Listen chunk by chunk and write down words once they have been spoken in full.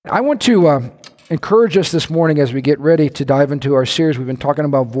I want to encourage us this morning as we get ready to dive into our series. We've been talking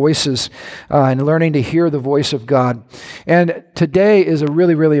about voices and learning to hear the voice of God. And today is a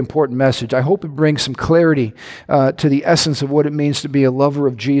really, really important message. I hope it brings some clarity to the essence of what it means to be a lover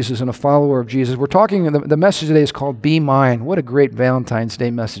of Jesus and a follower of Jesus. We're talking, the message today is called Be Mine. What a great Valentine's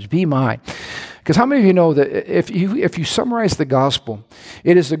Day message. Be mine. Because how many of you know that if you summarize the gospel,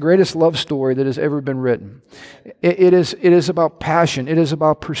 it is the greatest love story that has ever been written. It is about passion. It is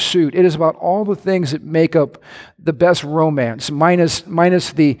about pursuit. It is about all the things that make up the best romance, minus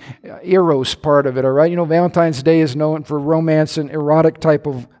the eros part of it, all right? You know, Valentine's Day is known for romance and erotic type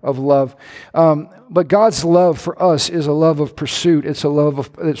of love. But God's love for us is a love of pursuit. It's a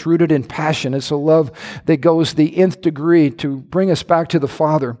love that's rooted in passion. It's a love that goes the nth degree to bring us back to the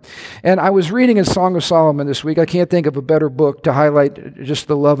Father. And I was reading in Song of Solomon this week. I can't think of a better book to highlight just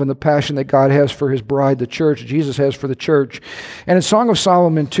the love and the passion that God has for His bride, the church, Jesus has for the church. And in Song of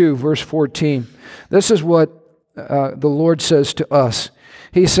Solomon 2, verse 14, this is what the Lord says to us.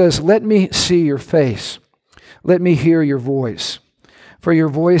 He says, "Let me see your face. Let me hear your voice. For your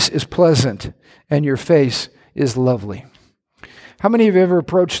voice is pleasant, and your face is lovely." How many of you ever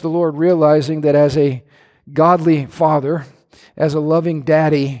approached the Lord realizing that as a godly father, as a loving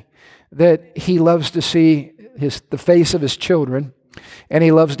daddy, that He loves to see the face of His children, and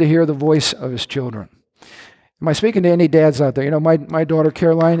He loves to hear the voice of His children? Am I speaking to any dads out there? You know, my daughter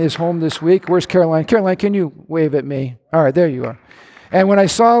Caroline is home this week. Where's Caroline? Caroline, can you wave at me? All right, there you are. And when I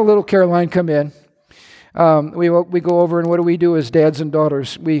saw little Caroline come in, we go over, and what do we do as dads and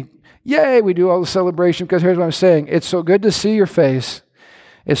daughters? We do all the celebration, because here's what I'm saying. It's so good to see your face.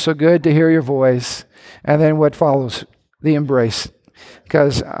 It's so good to hear your voice. And then what follows? The embrace.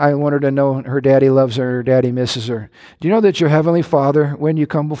 Because I want her to know her daddy loves her, her daddy misses her. Do you know that your Heavenly Father, when you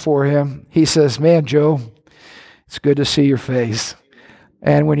come before Him, He says, "Man, Joe, it's good to see your face.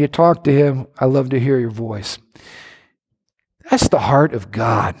 And when you talk to Him, I love to hear your voice." That's the heart of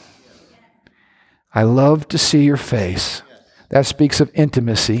God. I love to see your face. That speaks of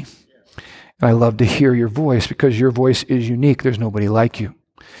intimacy. And I love to hear your voice, because your voice is unique. There's nobody like you.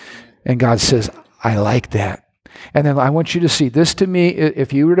 And God says, I like that. And then I want you to see this. To me,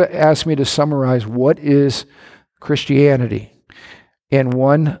 if you were to ask me to summarize what is Christianity in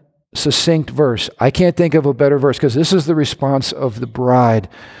one succinct verse, I can't think of a better verse, because this is the response of the bride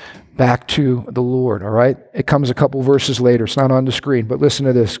back to the Lord, all right? It comes a couple verses later. It's not on the screen, but listen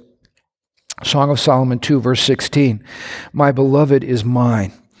to this. Song of Solomon 2, verse 16. "My beloved is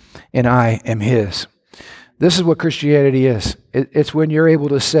mine, and I am His." This is what Christianity is. It's when you're able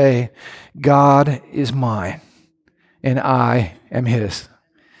to say, God is mine, and I am His.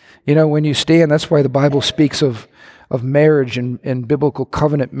 You know, when you stand, that's why the Bible speaks of marriage and biblical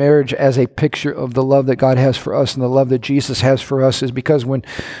covenant marriage as a picture of the love that God has for us and the love that Jesus has for us, is because when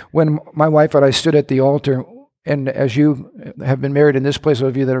my wife and I stood at the altar, and as you have been married in this place, those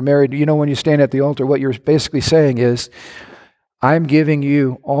of you that are married, you know, when you stand at the altar, what you're basically saying is, I'm giving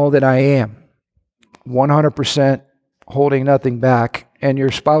you all that I am, 100%, holding nothing back. And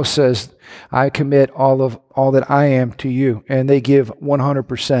your spouse says, I commit all that I am to you, and they give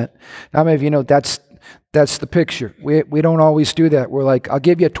 100%. How many of you know that's the picture? We don't always do that. We're like, I'll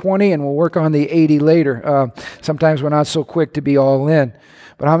give you 20 and we'll work on the 80 later. Sometimes we're not so quick to be all in.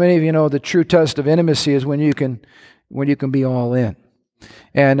 But how many of you know the true test of intimacy is when you can be all in?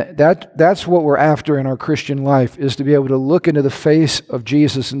 And that's what we're after in our Christian life, is to be able to look into the face of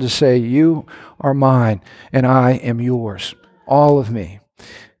Jesus and to say, you are mine and I am yours, all of me.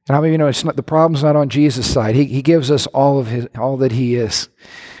 And how many of you know the problem's not on Jesus' side? He gives us all that He is.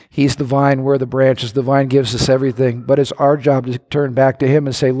 He's the vine, we're the branches. The vine gives us everything, but it's our job to turn back to Him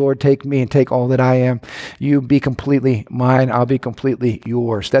and say, Lord, take me and take all that I am. You be completely mine, I'll be completely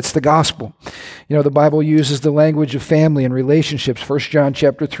yours. That's the gospel. You know, the Bible uses the language of family and relationships. 1 John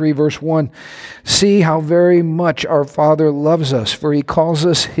chapter 3, verse 1. "See how very much our Father loves us, for He calls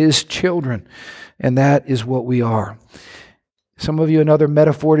us His children." And that is what we are. Some of you, another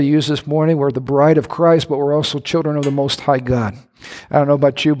metaphor to use this morning, we're the bride of Christ, but we're also children of the Most High God. I don't know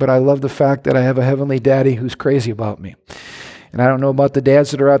about you, but I love the fact that I have a heavenly daddy who's crazy about me. And I don't know about the dads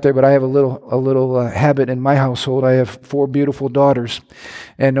that are out there, but I have a little habit in my household. I have 4 beautiful daughters,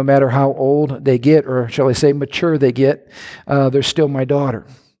 and no matter how old they get, or shall I say mature they get, they're still my daughter.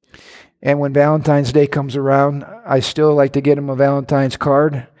 And when Valentine's Day comes around, I still like to get them a Valentine's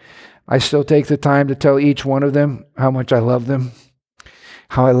card. I still take the time to tell each one of them how much I love them,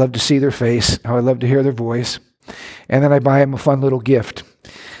 how I love to see their face, how I love to hear their voice. And then I buy them a fun little gift,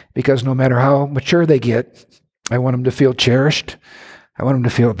 because no matter how mature they get, I want them to feel cherished. I want them to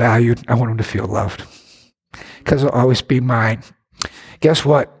feel valued. I want them to feel loved, because they'll always be mine. Guess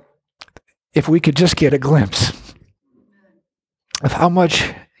what? if we could just get a glimpse of how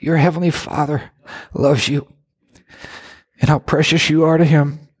much your Heavenly Father loves you and how precious you are to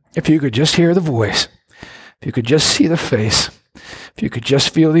Him, if you could just hear the voice, if you could just see the face, if you could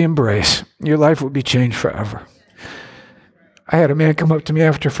just feel the embrace, your life would be changed forever. I had a man come up to me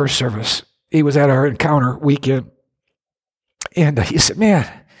after first service. He was at our encounter weekend, and he said, man,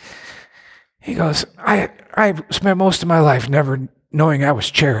 he goes, I spent most of my life never knowing I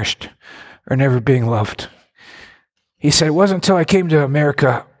was cherished or never being loved. He said, it wasn't until I came to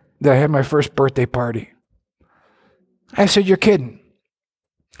America that I had my first birthday party. I said, you're kidding.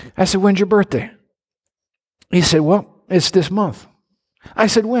 I said, when's your birthday? He said, well, it's this month. I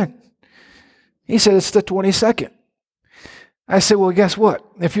said, when? He said, it's the 22nd. I said, well, guess what?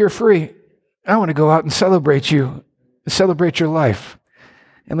 If you're free, I want to go out and celebrate you, celebrate your life,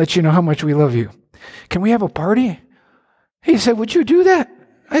 and let you know how much we love you. Can we have a party? He said, would you do that?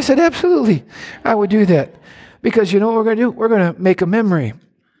 I said, absolutely, I would do that. Because you know what we're going to do? We're going to make a memory,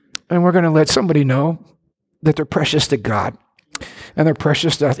 and we're going to let somebody know that they're precious to God, and they're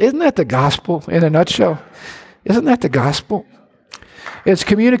precious to us. Isn't that the gospel in a nutshell? Isn't that the gospel? It's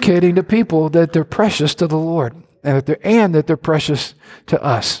communicating to people that they're precious to the Lord, and that they're precious to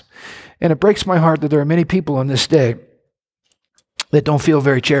us. And it breaks my heart that there are many people on this day that don't feel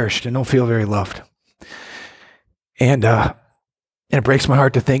very cherished and don't feel very loved. And it breaks my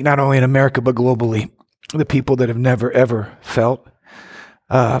heart to think, not only in America, but globally, the people that have never, ever felt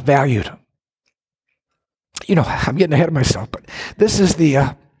valued. You know, I'm getting ahead of myself, but this is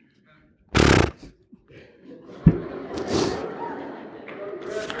the...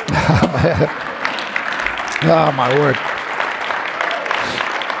 oh, my word.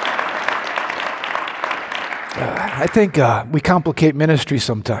 I think we complicate ministry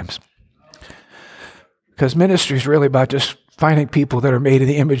sometimes. Because ministry is really about just finding people that are made in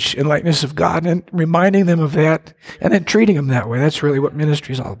the image and likeness of God and reminding them of that and then treating them that way. That's really what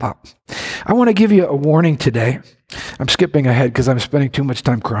ministry is all about. I want to give you a warning today. I'm skipping ahead because I'm spending too much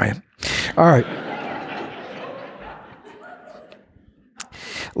time crying. All right.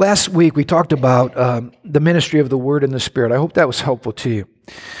 Last week we talked about the ministry of the Word and the Spirit. I hope that was helpful to you.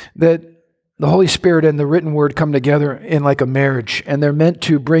 That the Holy Spirit and the written Word come together in like a marriage, and they're meant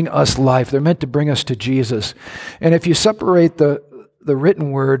to bring us life. They're meant to bring us to Jesus. And if you separate the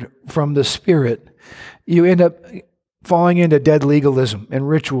written Word from the Spirit, you end up falling into dead legalism and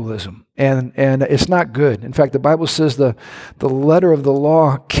ritualism, and it's not good. In fact, the Bible says the letter of the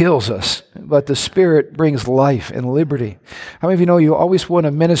law kills us, but the Spirit brings life and liberty. How many of you know you always want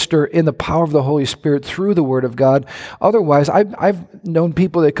to minister in the power of the Holy Spirit through the Word of God? Otherwise, I've known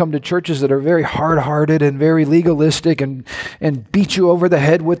people that come to churches that are very hard-hearted and very legalistic and beat you over the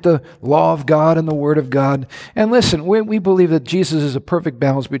head with the law of God and the Word of God. And listen, we believe that Jesus is a perfect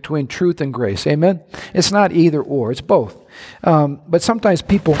balance between truth and grace. Amen? It's not either or. It's both. But sometimes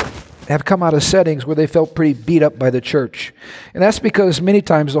people have come out of settings where they felt pretty beat up by the church. And that's because many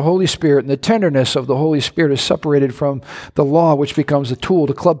times the Holy Spirit and the tenderness of the Holy Spirit is separated from the law, which becomes a tool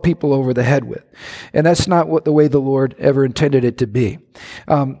to club people over the head with. And that's not the way the Lord ever intended it to be.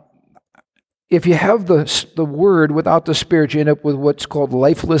 If you have the Word without the Spirit, you end up with what's called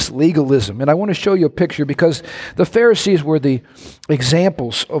lifeless legalism. And I want to show you a picture because the Pharisees were the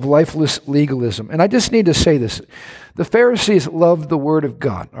examples of lifeless legalism. And I just need to say this. The Pharisees loved the Word of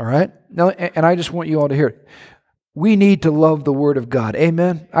God, all right? Now, and I just want you all to hear it. We need to love the Word of God.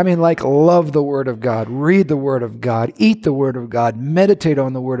 Amen? I mean, like, love the Word of God, read the Word of God, eat the Word of God, meditate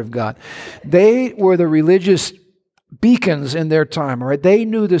on the Word of God. They were the religious beacons in their time, all right? They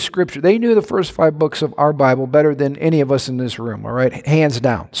knew the Scripture. They knew the first 5 books of our Bible better than any of us in this room, all right? Hands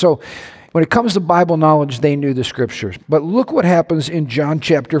down. So when it comes to Bible knowledge, they knew the Scriptures. But look what happens in John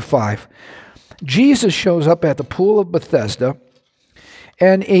chapter 5. Jesus shows up at the pool of Bethesda,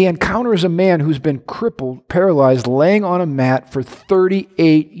 and he encounters a man who's been crippled, paralyzed, laying on a mat for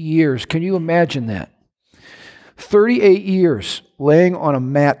 38 years. Can you imagine that? 38 years laying on a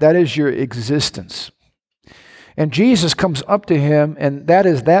mat. That is your existence. And Jesus comes up to him, and that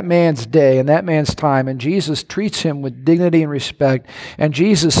is that man's day and that man's time, and Jesus treats him with dignity and respect, and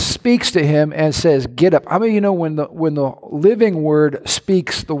Jesus speaks to him and says, get up. How many of you know when the living Word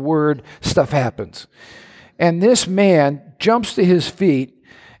speaks the Word, stuff happens? And this man jumps to his feet,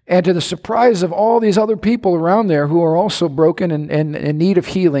 and to the surprise of all these other people around there who are also broken and in need of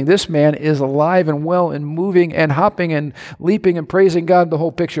healing, this man is alive and well and moving and hopping and leaping and praising God, the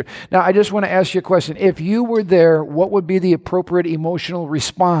whole picture. Now, I just want to ask you a question. If you were there, what would be the appropriate emotional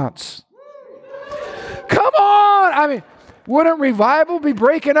response? Come on! I mean, Wouldn't revival be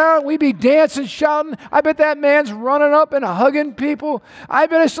breaking out? We'd be dancing, shouting. I bet that man's running up and hugging people. I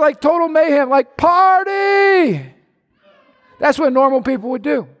bet it's like total mayhem, like party. That's what normal people would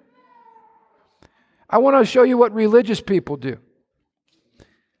do. I want to show you what religious people do.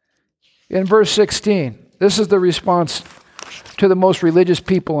 In verse 16, this is the response to the most religious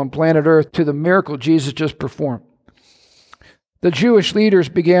people on planet Earth to the miracle Jesus just performed. The Jewish leaders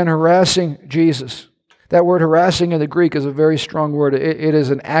began harassing Jesus. That word harassing in the Greek is a very strong word. It is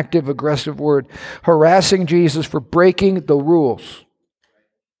an active, aggressive word. Harassing Jesus for breaking the rules.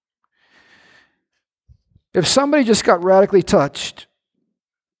 If somebody just got radically touched,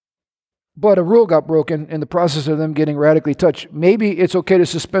 but a rule got broken in the process of them getting radically touched, maybe it's okay to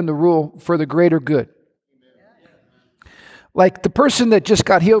suspend the rule for the greater good. Like the person that just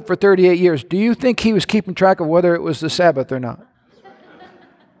got healed for 38 years, do you think he was keeping track of whether it was the Sabbath or not?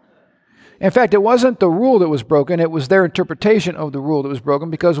 In fact, it wasn't the rule that was broken, it was their interpretation of the rule that was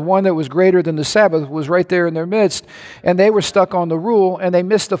broken, because one that was greater than the Sabbath was right there in their midst, and they were stuck on the rule, and they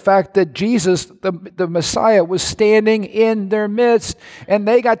missed the fact that Jesus, the Messiah, was standing in their midst, and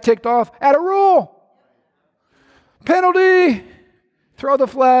they got ticked off at a rule. Penalty! Throw the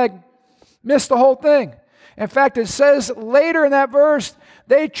flag. Missed the whole thing. In fact, it says later in that verse,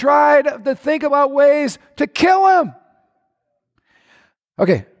 they tried to think about ways to kill him.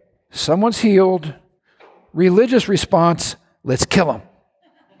 Okay. Someone's healed. Religious response, let's kill him.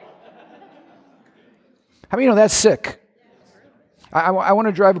 How many know that's sick? I want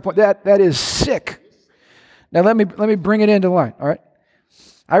to drive a point. That is sick. Now let me bring it into line, all right?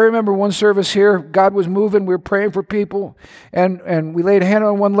 I remember one service here, God was moving, we were praying for people, and we laid a hand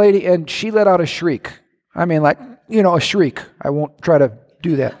on one lady, and she let out a shriek. I mean, like, a shriek. I won't try to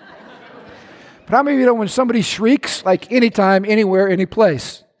do that. But how many of you know when somebody shrieks, like anytime, anywhere, any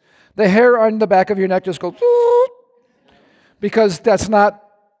place, the hair on the back of your neck just goes, because that's not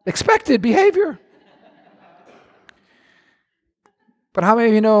expected behavior. But how many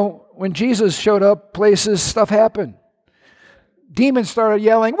of you know when Jesus showed up, places, stuff happened? Demons started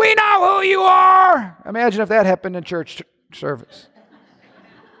yelling, "We know who you are!" Imagine if that happened in church service.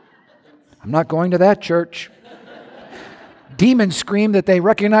 I'm not going to that church. Demons scream that they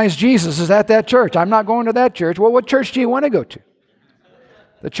recognize Jesus is at that church. I'm not going to that church. Well, what church do you want to go to?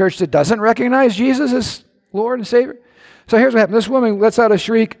 The church that doesn't recognize Jesus as Lord and Savior? So here's what happened. This woman lets out a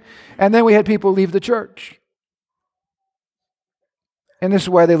shriek, and then we had people leave the church. And this is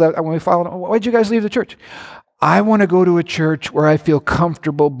why they left. When we followed, why did you guys leave the church? I want to go to a church where I feel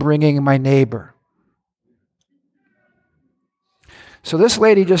comfortable bringing my neighbor. So this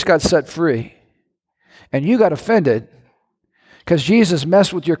lady just got set free, and you got offended because Jesus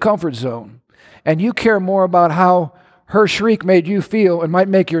messed with your comfort zone, and you care more about how her shriek made you feel and might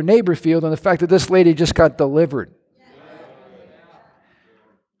make your neighbor feel than the fact that this lady just got delivered.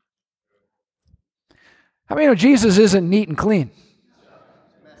 How many know Jesus isn't neat and clean?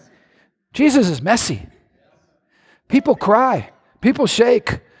 Jesus is messy. People cry. People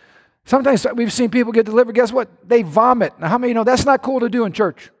shake. Sometimes we've seen people get delivered. Guess what? They vomit. Now, how many know that's not cool to do in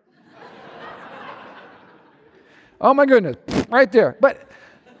church? Oh my goodness. Right there. But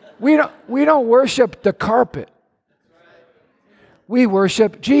we don't worship the carpet. We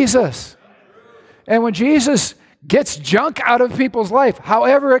worship Jesus. And when Jesus gets junk out of people's life,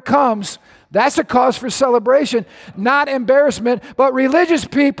 however it comes, that's a cause for celebration, not embarrassment. But religious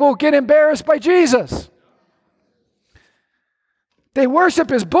people get embarrassed by Jesus. They worship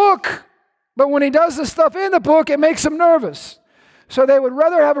his book, but when he does the stuff in the book, it makes them nervous. So they would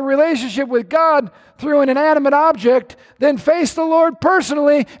rather have a relationship with God through an inanimate object than face the Lord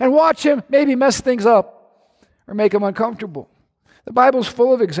personally and watch him maybe mess things up or make him uncomfortable. The Bible's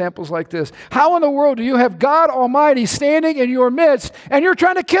full of examples like this. How in the world do you have God Almighty standing in your midst and you're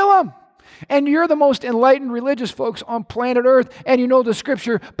trying to kill him? And you're the most enlightened religious folks on planet Earth, and you know the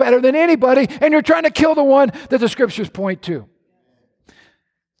Scripture better than anybody, and you're trying to kill the one that the Scriptures point to.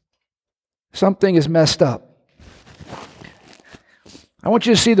 Something is messed up. I want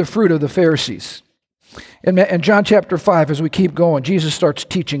you to see the fruit of the Pharisees. In John chapter 5, as we keep going, Jesus starts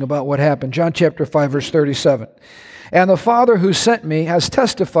teaching about what happened. John chapter 5, verse 37. And the Father who sent me has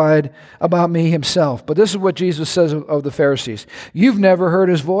testified about me himself. But this is what Jesus says of the Pharisees. You've never heard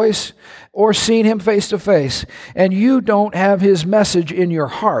his voice or seen him face to face, and you don't have his message in your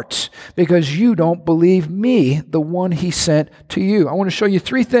hearts because you don't believe me, the one he sent to you. I want to show you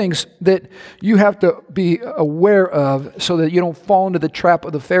three things that you have to be aware of so that you don't fall into the trap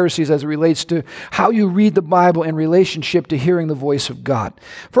of the Pharisees as it relates to how you read read the Bible in relationship to hearing the voice of God.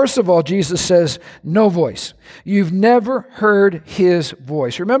 First of all, Jesus says, no voice. You've never heard his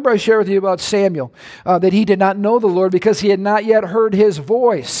voice. Remember I shared with you about Samuel, that he did not know the Lord because he had not yet heard his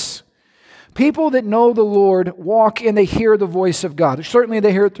voice. People that know the Lord walk and they hear the voice of God. Certainly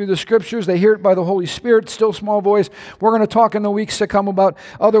they hear it through the Scriptures. They hear it by the Holy Spirit, still small voice. We're going to talk in the weeks to come about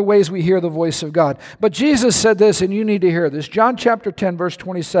other ways we hear the voice of God. But Jesus said this, and you need to hear this. John chapter 10, verse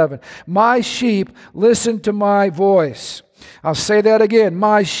 27. My sheep listen to my voice. I'll say that again.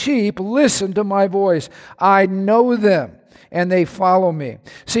 My sheep listen to my voice. I know them, and they follow me.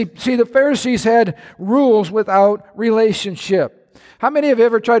 See, the Pharisees had rules without relationship. How many have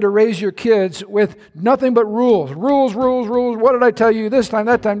ever tried to raise your kids with nothing but rules? Rules. What did I tell you this time,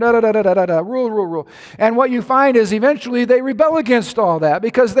 that time? Rule. And what you find is eventually they rebel against all that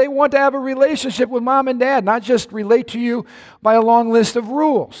because they want to have a relationship with mom and dad, not just relate to you by a long list of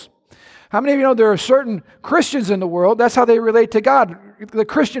rules. How many of you know there are certain Christians in the world, that's how they relate to God. The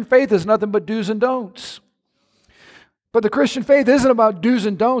Christian faith is nothing but do's and don'ts. But the Christian faith isn't about do's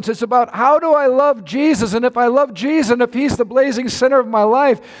and don'ts. It's about how do I love Jesus? And if I love Jesus and if he's the blazing center of my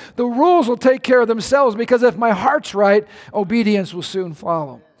life, the rules will take care of themselves because if my heart's right, obedience will soon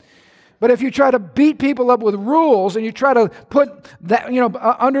follow. But if you try to beat people up with rules and you try to put that,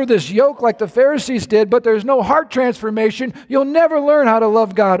 under this yoke like the Pharisees did, but there's no heart transformation, you'll never learn how to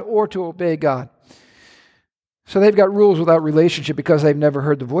love God or to obey God. So they've got rules without relationship because they've never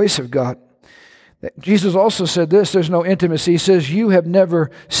heard the voice of God. Jesus also said this, there's no intimacy. He says, you have never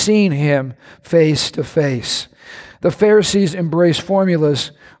seen him face to face. The Pharisees embrace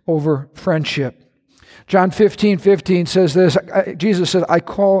formulas over friendship. John 15:15 says this, Jesus said,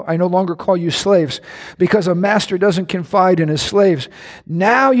 I no longer call you slaves because a master doesn't confide in his slaves.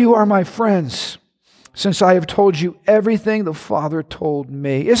 Now you are my friends since I have told you everything the Father told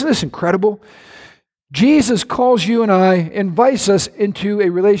me. Isn't this incredible? Jesus calls you and I, invites us into a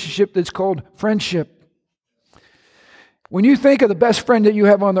relationship that's called friendship. When you think of the best friend that you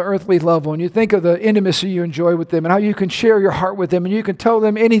have on the earthly level, and you think of the intimacy you enjoy with them, and how you can share your heart with them, and you can tell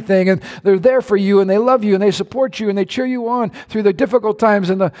them anything, and they're there for you, and they love you, and they support you, and they cheer you on through the difficult times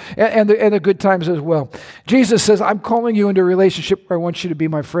and the good times as well. Jesus says, I'm calling you into a relationship where I want you to be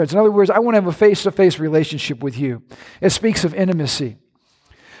my friends. In other words, I want to have a face-to-face relationship with you. It speaks of intimacy.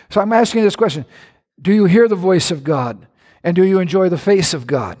 So I'm asking you this question. Do you hear the voice of God? And do you enjoy the face of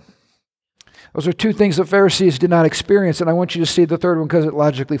God? Those are two things the Pharisees did not experience, and I want you to see the third one because it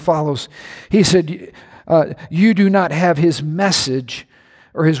logically follows. He said, you do not have his message,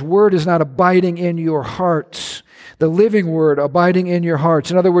 or his word is not abiding in your hearts. The living word abiding in your hearts.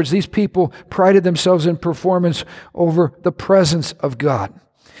 In other words, these people prided themselves in performance over the presence of God.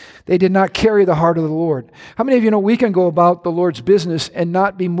 They did not carry the heart of the Lord. How many of you know we can go about the Lord's business and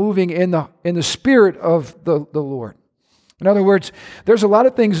not be moving in the spirit of the Lord? In other words, there's a lot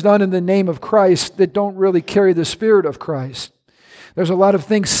of things done in the name of Christ that don't really carry the spirit of Christ. There's a lot of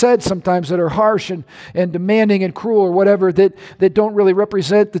things said sometimes that are harsh and demanding and cruel or whatever that don't really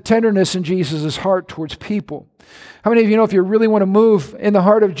represent the tenderness in Jesus' heart towards people. How many of you know if you really want to move in the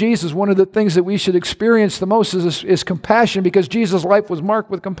heart of Jesus, one of the things that we should experience the most is compassion, because Jesus' life was marked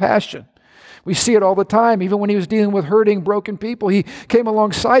with compassion. We see it all the time. Even when he was dealing with hurting, broken people, he came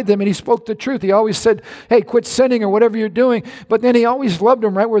alongside them and he spoke the truth. He always said, hey, quit sinning or whatever you're doing. But then he always loved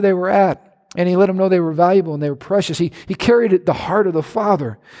them right where they were at. And he let them know they were valuable and they were precious. He carried the heart of the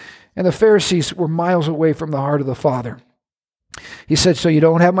Father. And the Pharisees were miles away from the heart of the Father. He said, so you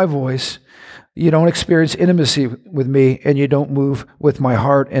don't have my voice, you don't experience intimacy with me, and you don't move with my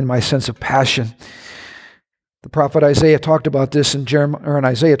heart and my sense of passion. The prophet Isaiah talked about this in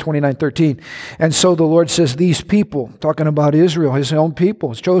Isaiah 29:13. And so the Lord says, these people, talking about Israel, his own people,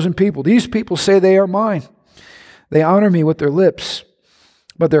 his chosen people, these people say they are mine. They honor me with their lips,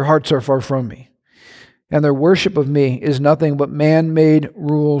 but their hearts are far from me. And their worship of me is nothing but man-made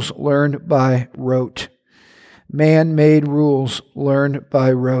rules learned by rote. Man-made rules learned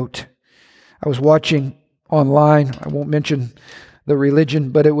by rote. I was watching online, I won't mention the religion,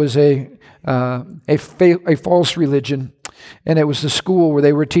 but it was a false religion, and it was the school where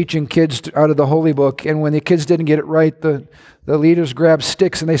they were teaching kids out of the Holy Book, and when the kids didn't get it right, the leaders grabbed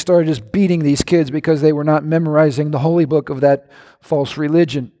sticks and they started just beating these kids because they were not memorizing the Holy Book of that false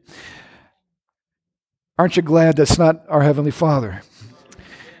religion. Aren't you glad that's not our Heavenly Father?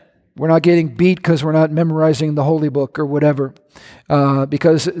 We're not getting beat because we're not memorizing the Holy Book or whatever,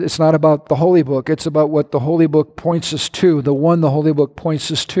 because it's not about the Holy Book. It's about what the Holy Book points us to, the one the Holy Book points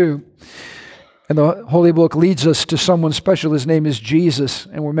us to. And the Holy Book leads us to someone special. His name is Jesus,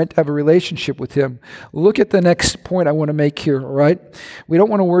 and we're meant to have a relationship with him. Look at the next point I want to make here, all right? We don't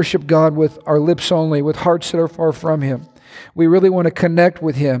want to worship God with our lips only, with hearts that are far from him. We really want to connect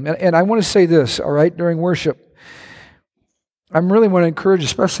with him. And I want to say this, all right, during worship. I really want to encourage,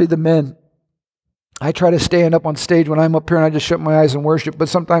 especially the men. I try to stand up on stage when I'm up here and I just shut my eyes and worship, but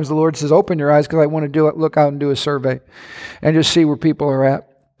sometimes the Lord says, open your eyes, because I want to look out and do a survey and just see where people are at.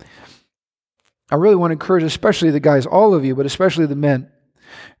 I really want to encourage, especially the guys, all of you, but especially the men,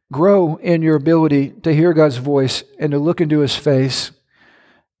 grow in your ability to hear God's voice and to look into his face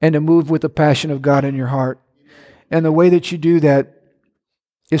and to move with the passion of God in your heart. And the way that you do that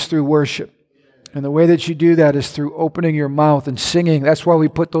is through worship. And the way that you do that is through opening your mouth and singing. That's why we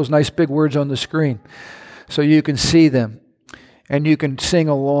put those nice big words on the screen, so you can see them and you can sing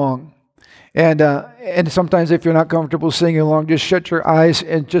along. And sometimes if you're not comfortable singing along, just shut your eyes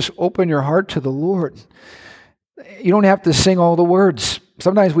and just open your heart to the Lord. You don't have to sing all the words.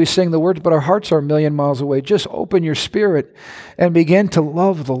 Sometimes we sing the words, but our hearts are a million miles away. Just open your spirit and begin to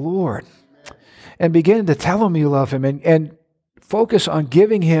love the Lord. And begin to tell him you love him. And focus on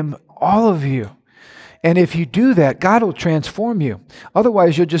giving him all of you. And if you do that, God will transform you.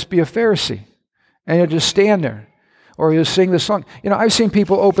 Otherwise, you'll just be a Pharisee. And you'll just stand there. Or you'll sing the song. You know, I've seen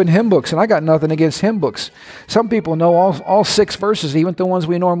people open hymn books, and I got nothing against hymn books. Some people know all 6 verses, even the ones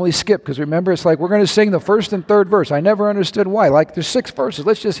we normally skip. Because remember, it's like we're going to sing the first and third verse. I never understood why. Like, there's 6 verses.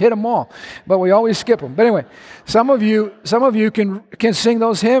 Let's just hit them all. But we always skip them. But anyway, some of you can sing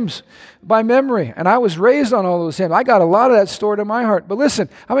those hymns by memory. And I was raised on all those hymns. I got a lot of that stored in my heart. But listen,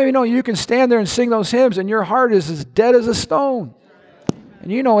 how many of you know you can stand there and sing those hymns, and your heart is as dead as a stone?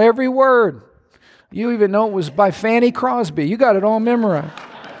 And you know every word. You even know it was by Fanny Crosby. You got it all memorized.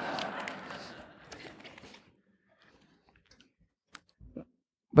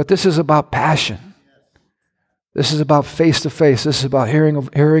 But this is about passion. This is about face-to-face. This is about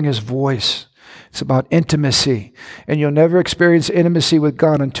hearing his voice. It's about intimacy. And you'll never experience intimacy with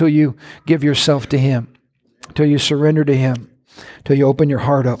God until you give yourself to him, until you surrender to him, until you open your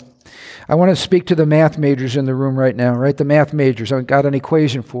heart up. I want to speak to the math majors in the room right now, right? The math majors. I've got an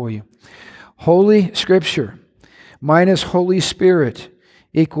equation for you. Holy Scripture minus Holy Spirit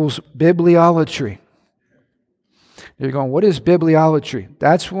equals bibliolatry. You're going, what is bibliolatry?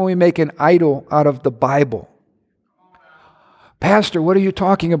 That's when we make an idol out of the Bible. Pastor, what are you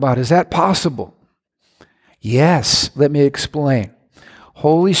talking about? Is that possible? Yes, let me explain.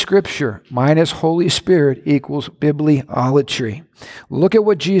 Holy Scripture minus Holy Spirit equals bibliolatry. Look at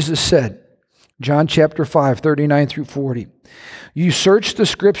what Jesus said. John chapter 5, 39 through 40. You search the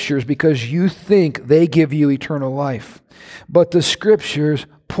Scriptures because you think they give you eternal life. But the Scriptures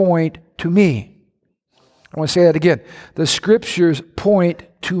point to me. I want to say that again. The Scriptures point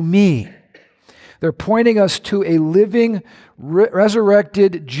to me. They're pointing us to a living,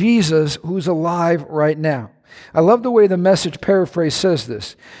 resurrected Jesus who's alive right now. I love the way the Message paraphrase says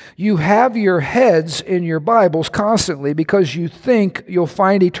this. You have your heads in your Bibles constantly because you think you'll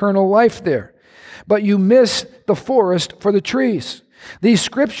find eternal life there. But you miss the forest for the trees. These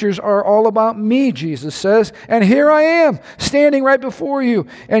Scriptures are all about me, Jesus says, and here I am, standing right before you,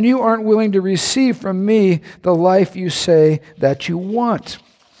 and you aren't willing to receive from me the life you say that you want.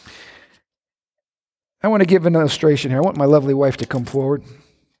 I want to give an illustration here. I want my lovely wife to come forward.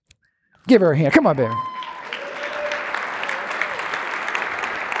 Give her a hand. Come on, baby.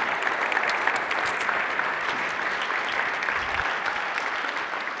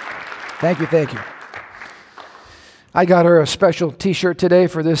 Thank you. I got her a special t-shirt today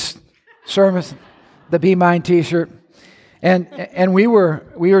for this service, the Be Mine t-shirt. And we were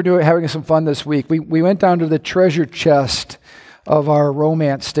having some fun this week. We went down to the treasure chest of our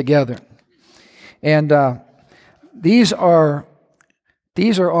romance together. And these are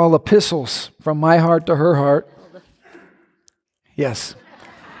all epistles from my heart to her heart. Yes.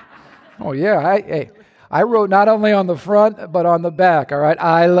 Oh yeah, I wrote not only on the front, but on the back, all right?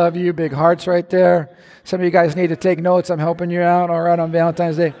 I love you, big hearts right there. Some of you guys need to take notes. I'm helping you out, all right, on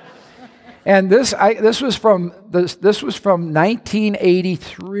Valentine's Day. And this was from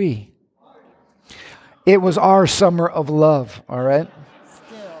 1983. It was our summer of love, all right?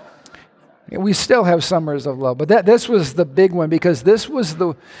 We still have summers of love, but this was the big one because this was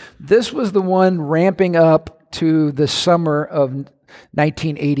the one ramping up to the summer of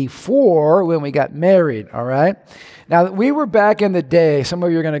 1984 when we got married, all right? Now, we were back in the day, some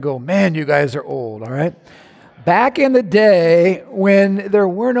of you are going to go, man, you guys are old, all right? Back in the day when there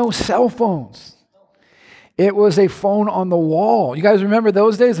were no cell phones. It was a phone on the wall. You guys remember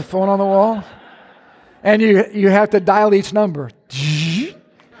those days, the phone on the wall? And you have to dial each number.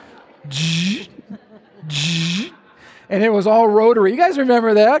 And it was all rotary. You guys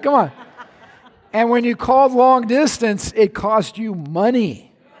remember that? Come on. And when you called long distance, it cost you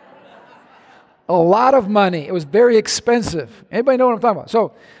money. A lot of money. It was very expensive. Anybody know what I'm talking about?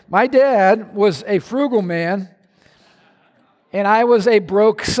 So my dad was a frugal man, and I was a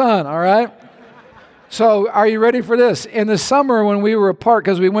broke son, all right? So are you ready for this? In the summer when we were apart,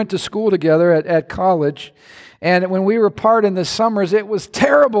 because we went to school together at college, and when we were apart in the summers, it was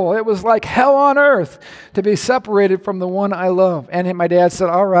terrible. It was like hell on earth to be separated from the one I love. And my dad said,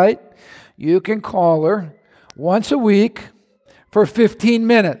 all right, you can call her once a week for 15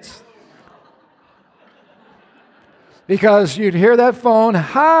 minutes. Because you'd hear that phone,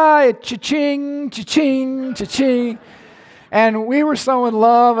 hi, cha-ching, cha-ching, cha-ching. And we were so in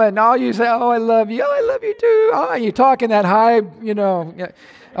love, and all you say, oh, I love you. Oh, I love you too. Oh, and you're talking that high,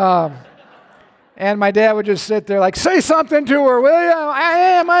 and my dad would just sit there like, say something to her, will you? I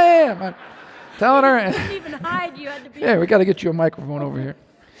am. I'm telling her. You couldn't even hide. You had to be. Yeah, we got to get you a microphone over here.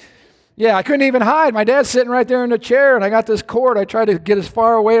 Yeah, I couldn't even hide. My dad's sitting right there in the chair, and I got this cord. I tried to get as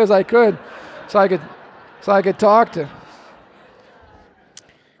far away as I could so I could talk to him.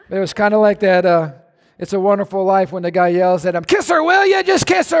 It was kind of like that It's a Wonderful Life when the guy yells at him, kiss her, will you? Just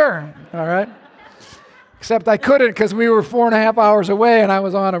kiss her. All right? Except I couldn't because we were 4.5 hours away and I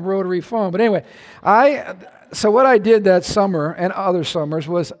was on a rotary phone. But anyway, so what I did that summer and other summers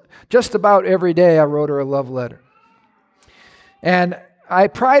was just about every day I wrote her a love letter. And I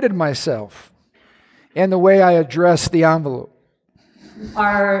prided myself in the way I addressed the envelope.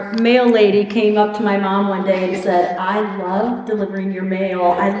 Our mail lady came up to my mom one day and said, I love delivering your mail.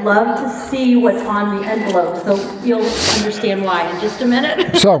 I love to see what's on the envelope. So you'll understand why in just a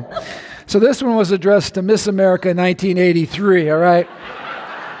minute. So this one was addressed to Miss America 1983, all right?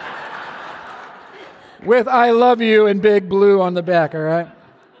 With I love you in big blue on the back, all right?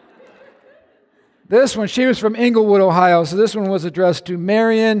 This one, she was from Englewood, Ohio, so this one was addressed to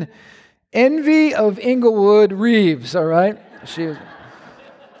Marion Envy of Englewood Reeves, all right?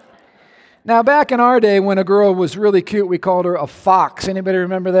 Now, back in our day, when a girl was really cute, we called her a fox. Anybody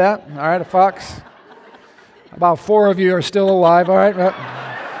remember that? All right, a fox? About 4 of you are still alive, all right?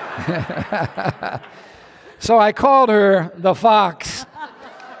 So I called her the fox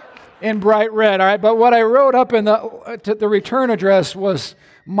in bright red, all right? But what I wrote up in the return address was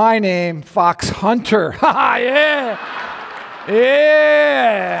my name, Fox Hunter. Ha yeah!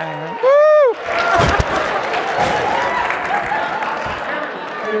 Yeah! Woo!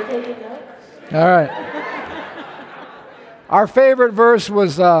 All right. Our favorite verse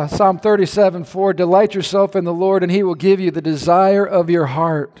was Psalm 37:4. Delight yourself in the Lord, and He will give you the desire of your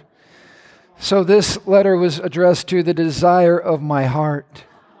heart. So this letter was addressed to the desire of my heart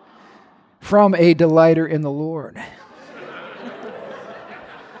from a delighter in the Lord.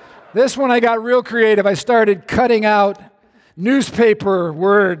 This one I got real creative. I started cutting out newspaper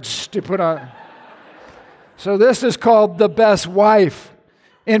words to put on. So this is called the best wife.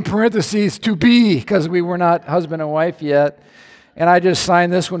 In parentheses, to be, because we were not husband and wife yet. And I just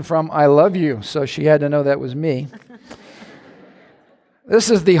signed this one from I love you, so she had to know that was me.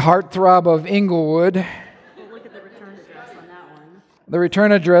 This is the heartthrob of Englewood. Look at the return address on that one. The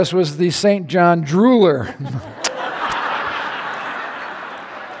return address was the St. John Drooler.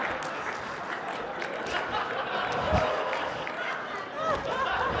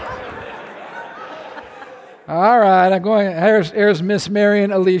 All right, I'm going. Here's Miss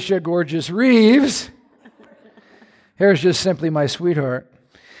Marion Alicia Gorgeous Reeves. Here's just simply my sweetheart.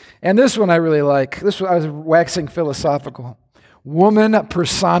 And this one I really like. This one I was waxing philosophical. Woman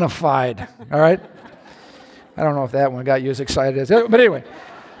personified. All right? I don't know if that one got you as excited as that. But anyway,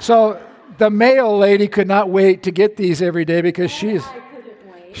 so the mail lady could not wait to get these every day because she's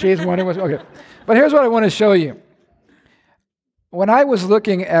wondering what's okay. But here's what I want to show you. When I was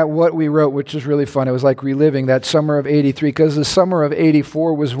looking at what we wrote, which was really fun, it was like reliving that summer of 83, because the summer of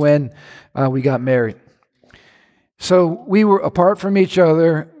 84 was when we got married. So we were apart from each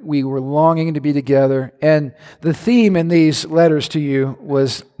other. We were longing to be together. And the theme in these letters to you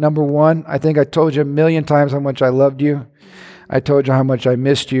was, number one, I think I told you a million times how much I loved you. I told you how much I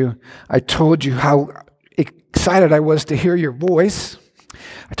missed you. I told you how excited I was to hear your voice.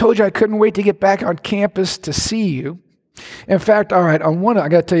 I told you I couldn't wait to get back on campus to see you. In fact, all right, I got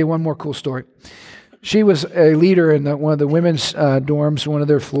to tell you one more cool story. She was a leader in one of the women's dorms, one of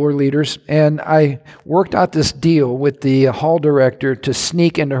their floor leaders, and I worked out this deal with the hall director to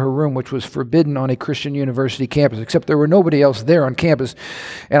sneak into her room, which was forbidden on a Christian university campus, except there were nobody else there on campus,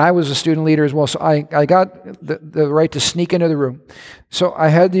 and I was a student leader as well, so I got the right to sneak into the room. So I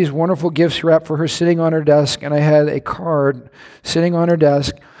had these wonderful gifts wrapped for her sitting on her desk, and I had a card sitting on her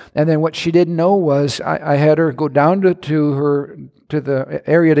desk, and then what she didn't know was I had her go down to the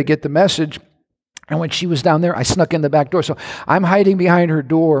area to get the message. And when she was down there, I snuck in the back door. So I'm hiding behind her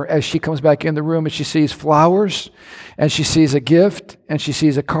door as she comes back in the room, and she sees flowers, and she sees a gift, and she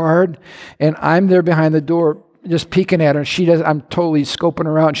sees a card, and I'm there behind the door just peeking at her, and I'm totally scoping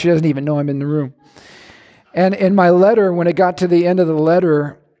her out, and she doesn't even know I'm in the room. And in my letter, when it got to the end of the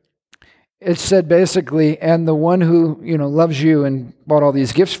letter, it said basically, and the one who, loves you and bought all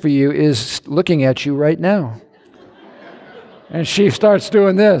these gifts for you is looking at you right now. And she starts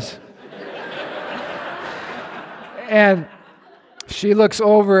doing this. And she looks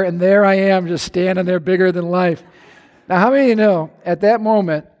over, and there I am, just standing there bigger than life. Now, how many of you know, at that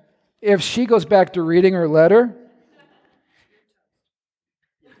moment, if she goes back to reading her letter,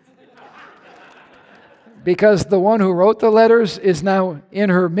 because the one who wrote the letters is now in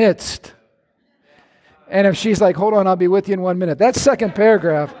her midst. And if she's like, hold on, I'll be with you in 1 minute. That second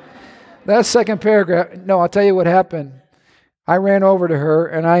paragraph, no, I'll tell you what happened. I ran over to her,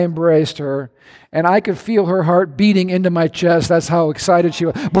 and I embraced her, and I could feel her heart beating into my chest. That's how excited she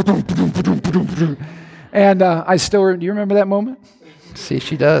was. And do you remember that moment? See,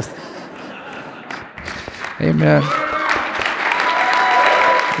 she does. Amen.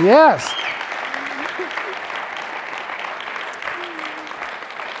 Yes.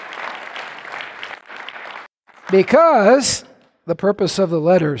 Because the purpose of the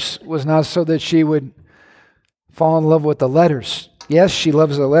letters was not so that she would fall in love with the letters. Yes, she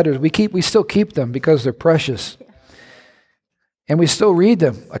loves the letters. We still keep them because they're precious. And we still read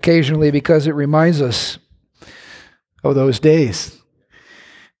them occasionally because it reminds us of those days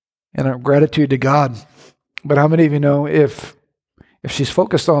and our gratitude to God. But how many of you know if she's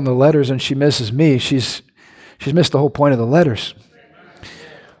focused on the letters and she misses me, she's missed the whole point of the letters.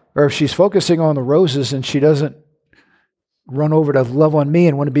 Or if she's focusing on the roses and she doesn't run over to love on me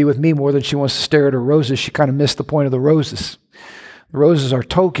and want to be with me more than she wants to stare at her roses, she kind of missed the point of the roses. The roses are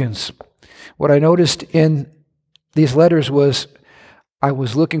tokens. What I noticed in these letters was I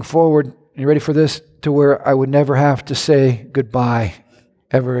was looking forward, you ready for this, to where I would never have to say goodbye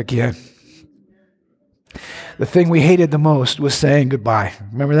ever again. The thing we hated the most was saying goodbye.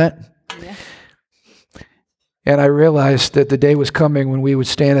 Remember that? Yeah. And I realized that the day was coming when we would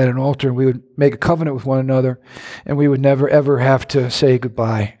stand at an altar and we would make a covenant with one another, and we would never, ever have to say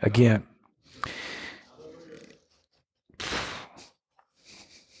goodbye again.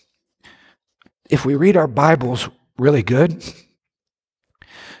 If we read our Bibles really good,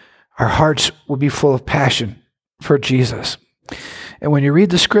 our hearts will be full of passion for Jesus. And when you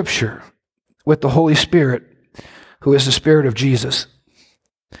read the Scripture with the Holy Spirit, who is the Spirit of Jesus,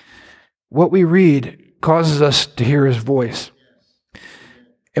 what we read causes us to hear His voice.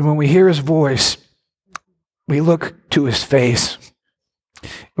 And when we hear His voice, we look to His face.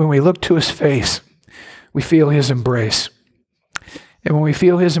 When we look to His face, we feel His embrace. And when we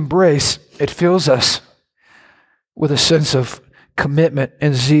feel His embrace, it fills us with a sense of commitment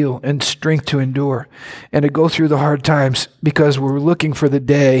and zeal and strength to endure and to go through the hard times, because we're looking for the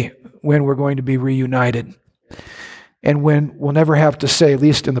day when we're going to be reunited. And when we'll never have to say, at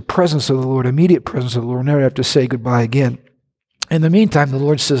least in the presence of the Lord, immediate presence of the Lord, we'll never have to say goodbye again. In the meantime, the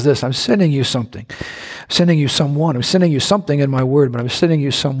Lord says this: I'm sending you something. I'm sending you someone. I'm sending you something in my word, but I'm sending you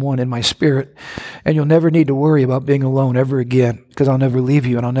someone in my spirit. And you'll never need to worry about being alone ever again, because I'll never leave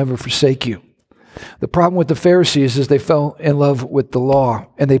you and I'll never forsake you. The problem with the Pharisees is they fell in love with the law,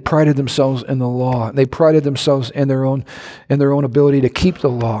 and they prided themselves in the law. They prided themselves in their own ability to keep the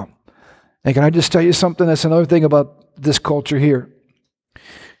law. And can I just tell you something? That's another thing about this culture here.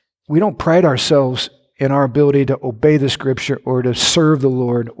 We don't pride ourselves in our ability to obey the Scripture or to serve the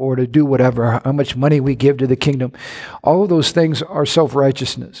Lord or to do whatever, how much money we give to the kingdom. All of those things are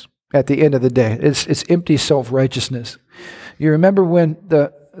self-righteousness at the end of the day. It's empty self-righteousness. You remember when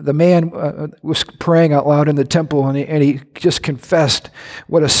the man was praying out loud in the temple, and he just confessed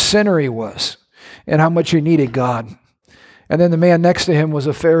what a sinner he was and how much he needed God. And then the man next to him was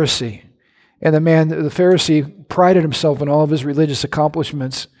a Pharisee. And the Pharisee prided himself in all of his religious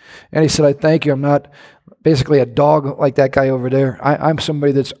accomplishments. And he said, I thank you. I'm not basically a dog like that guy over there. I'm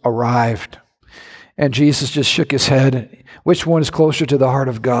somebody that's arrived. And Jesus just shook his head. Which one is closer to the heart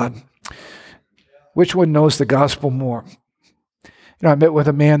of God? Which one knows the gospel more? I met with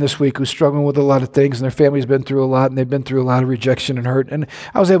a man this week who's struggling with a lot of things, and their family's been through a lot, and they've been through a lot of rejection and hurt. And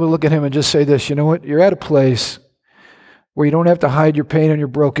I was able to look at him and just say this, you know what? You're at a place where you don't have to hide your pain and your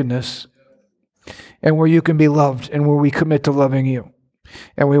brokenness, and where you can be loved, and where we commit to loving you.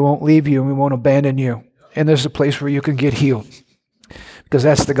 And we won't leave you, and we won't abandon you. And there's a place where you can get healed, because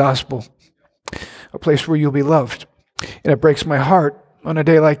that's the gospel. A place where you'll be loved. And it breaks my heart on a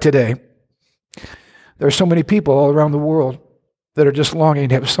day like today. There are so many people all around the world that are just longing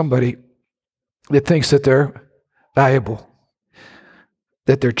to have somebody that thinks that they're valuable,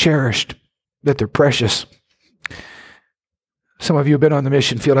 that they're cherished, that they're precious. Some of you have been on the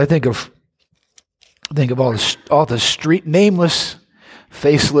mission field. I think of all the street, nameless,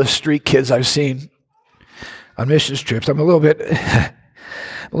 faceless street kids I've seen on missions trips. I'm a little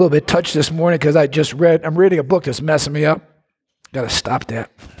bit touched this morning because I'm reading a book that's messing me up. Got to stop that.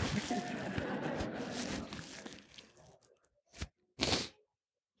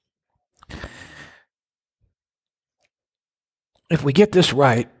 If we get this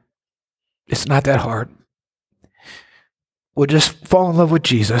right, it's not that hard. We'll just fall in love with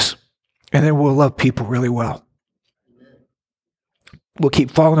Jesus, and then we'll love people really well. We'll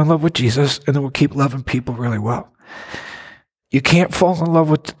keep falling in love with Jesus, and then we'll keep loving people really well. You can't fall in love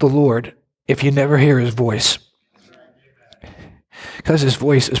with the Lord if you never hear His voice, because His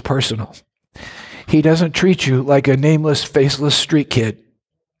voice is personal. He doesn't treat you like a nameless, faceless street kid.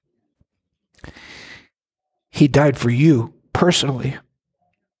 He died for you personally,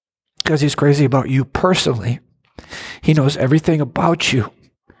 because He's crazy about you personally. He knows everything about you.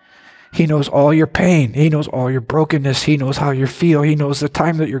 He knows all your pain. He knows all your brokenness. He knows how you feel. He knows the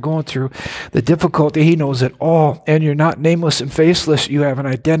time that you're going through, the difficulty. He knows it all. And you're not nameless and faceless. You have an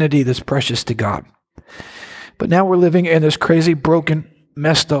identity that's precious to God. But now we're living in this crazy, broken,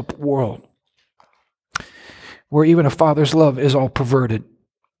 messed up world where even a father's love is all perverted,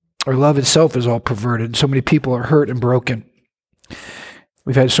 or love itself is all perverted. So many people are hurt and broken.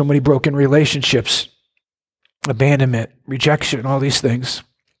 We've had so many broken relationships, abandonment, rejection, all these things.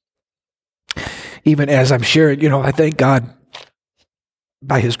 Even as I'm sharing, I thank God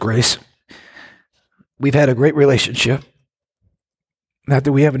by His grace. We've had a great relationship. Not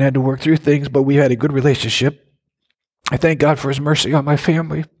that we haven't had to work through things, but we've had a good relationship. I thank God for His mercy on my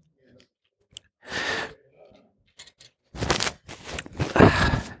family.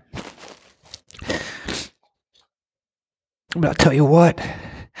 But I'll tell you what,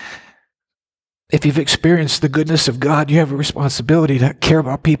 if you've experienced the goodness of God, you have a responsibility to care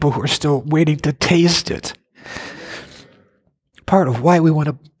about people who are still waiting to taste it. Part of why we want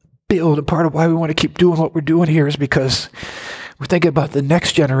to build and part of why we want to keep doing what we're doing here is because we're thinking about the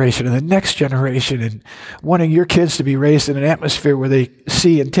next generation and the next generation, and wanting your kids to be raised in an atmosphere where they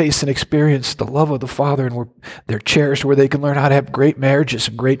see and taste and experience the love of the Father, and where they're cherished, where they can learn how to have great marriages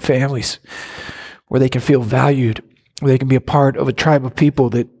and great families, where they can feel valued, where they can be a part of a tribe of people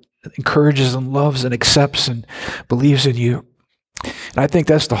that encourages and loves and accepts and believes in you. And I think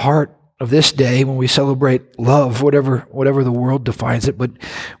that's the heart of this day when we celebrate love, whatever the world defines it, but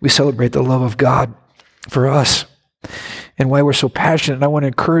we celebrate the love of God for us and why we're so passionate. And I want to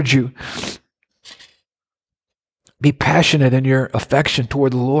encourage you, be passionate in your affection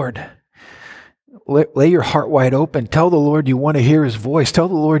toward the Lord. Lay your heart wide open. Tell the Lord you want to hear His voice. Tell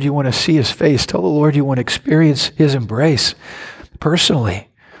the Lord you want to see His face. Tell the Lord you want to experience His embrace personally.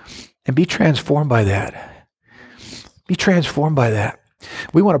 And be transformed by that. Be transformed by that.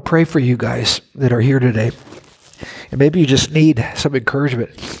 We want to pray for you guys that are here today. And maybe you just need some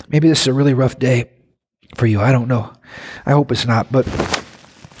encouragement. Maybe this is a really rough day for you. I don't know. I hope it's not. But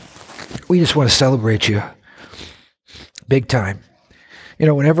we just want to celebrate you big time.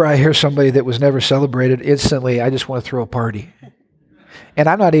 Whenever I hear somebody that was never celebrated, instantly I just want to throw a party. And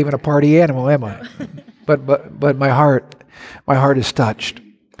I'm not even a party animal, am I? But my heart is touched.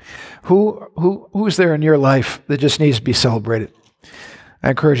 Who's there in your life that just needs to be celebrated?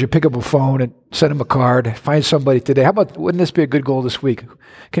 I encourage you to pick up a phone and send them a card. Find somebody today. Wouldn't this be a good goal this week?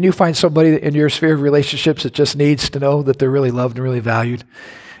 Can you find somebody in your sphere of relationships that just needs to know that they're really loved and really valued?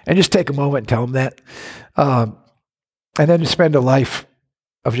 And just take a moment and tell them that. And then spend a life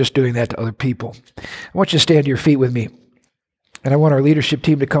of just doing that to other people. I want you to stand to your feet with me. And I want our leadership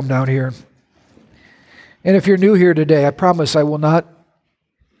team to come down here. And if you're new here today, I promise I will not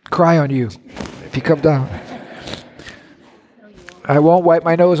cry on you if you come down. I won't wipe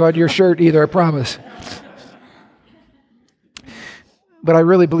my nose on your shirt either, I promise. But I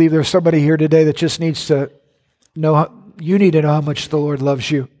really believe there's somebody here today that just needs to know, you need to know how much the Lord loves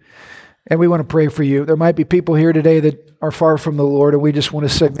you. And we want to pray for you. There might be people here today that are far from the Lord, and we just want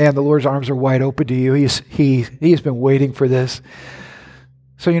to say, man, the Lord's arms are wide open to you. He's been waiting for this.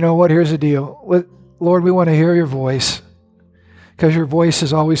 So you know what? Here's the deal. Lord, we want to hear your voice because your voice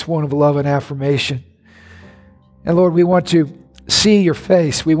is always one of love and affirmation. And Lord, we want to see your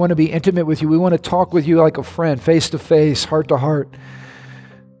face. We want to be intimate with you. We want to talk with you like a friend, face to face, heart to heart.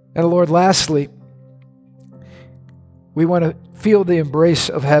 And Lord, lastly, we want to feel the embrace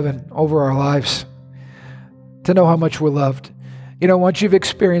of heaven over our lives, to know how much we're loved. You know, once you've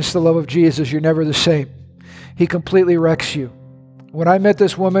experienced the love of Jesus, you're never the same. He completely wrecks you. When I met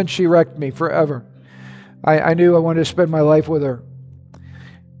this woman, she wrecked me forever. I knew I wanted to spend my life with her.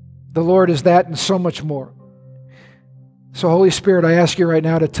 The Lord is that and so much more. So Holy Spirit, I ask you right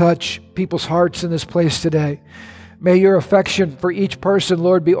now to touch people's hearts in this place today. May your affection for each person,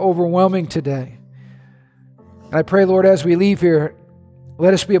 Lord, be overwhelming today. And I pray, Lord, as we leave here,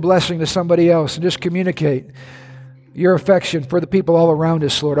 let us be a blessing to somebody else and just communicate your affection for the people all around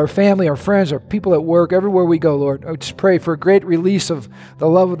us, Lord, our family, our friends, our people at work, everywhere we go, Lord. I just pray for a great release of the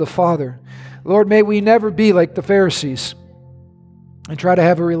love of the Father. Lord, may we never be like the Pharisees and try to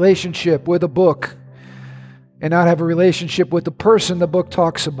have a relationship with a book and not have a relationship with the person the book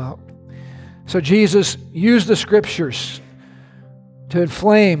talks about. So Jesus, use the Scriptures to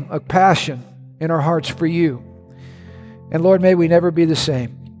inflame a passion in our hearts for you. And Lord, may we never be the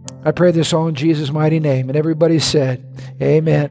same. I pray this all in Jesus' mighty name. And everybody said, amen.